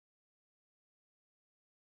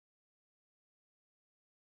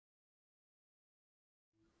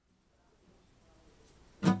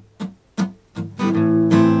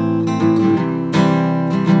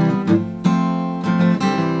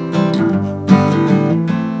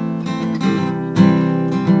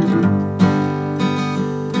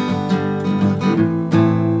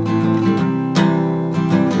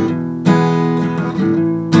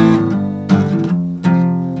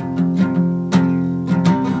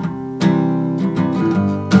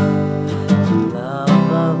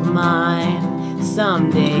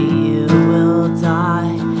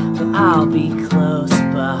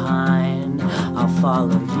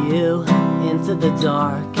you into the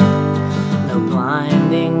dark. No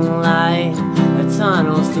blinding light or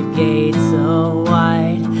tunnels to gates so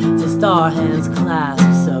wide, just our hands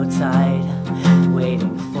clasped so tight,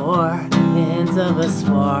 waiting for the hint of a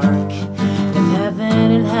spark. If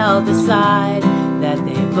heaven and hell decide that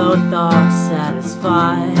they both are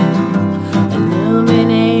satisfied,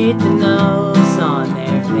 illuminate the nose on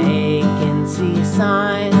their vacancy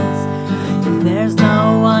signs. If there's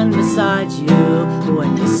no one beside you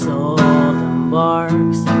when your soul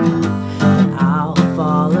embarks, then I'll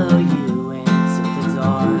follow you into the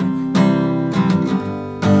dark.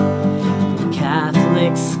 In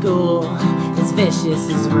Catholic school, as vicious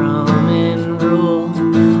as Roman rule,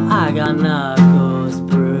 I got knuckles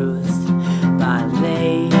bruised by a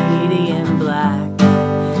lady in black.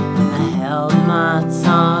 I held my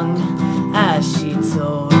tongue as she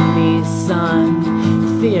told me,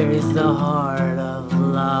 son, fear is the heart of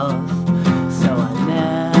love. So I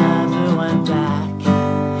never went back.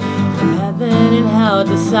 If heaven and hell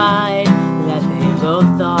decide that they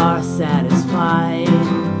both are satisfied,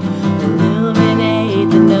 illuminate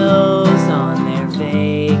the nose on their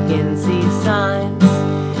vacancy signs.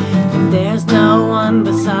 If there's no one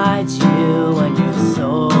beside you when your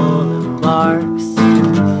soul embarks,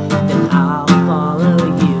 then I'll follow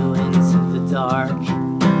you into the dark.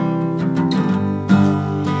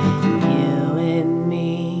 You and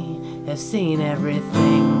me have seen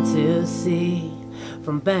everything to see,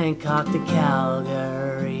 from Bangkok to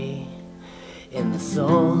Calgary, in the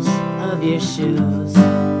soles of your shoes,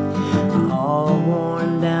 all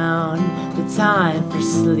worn down. The time for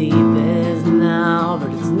sleep is now,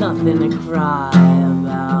 but it's nothing to cry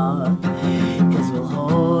about, 'cause we'll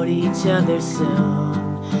hold each other soon.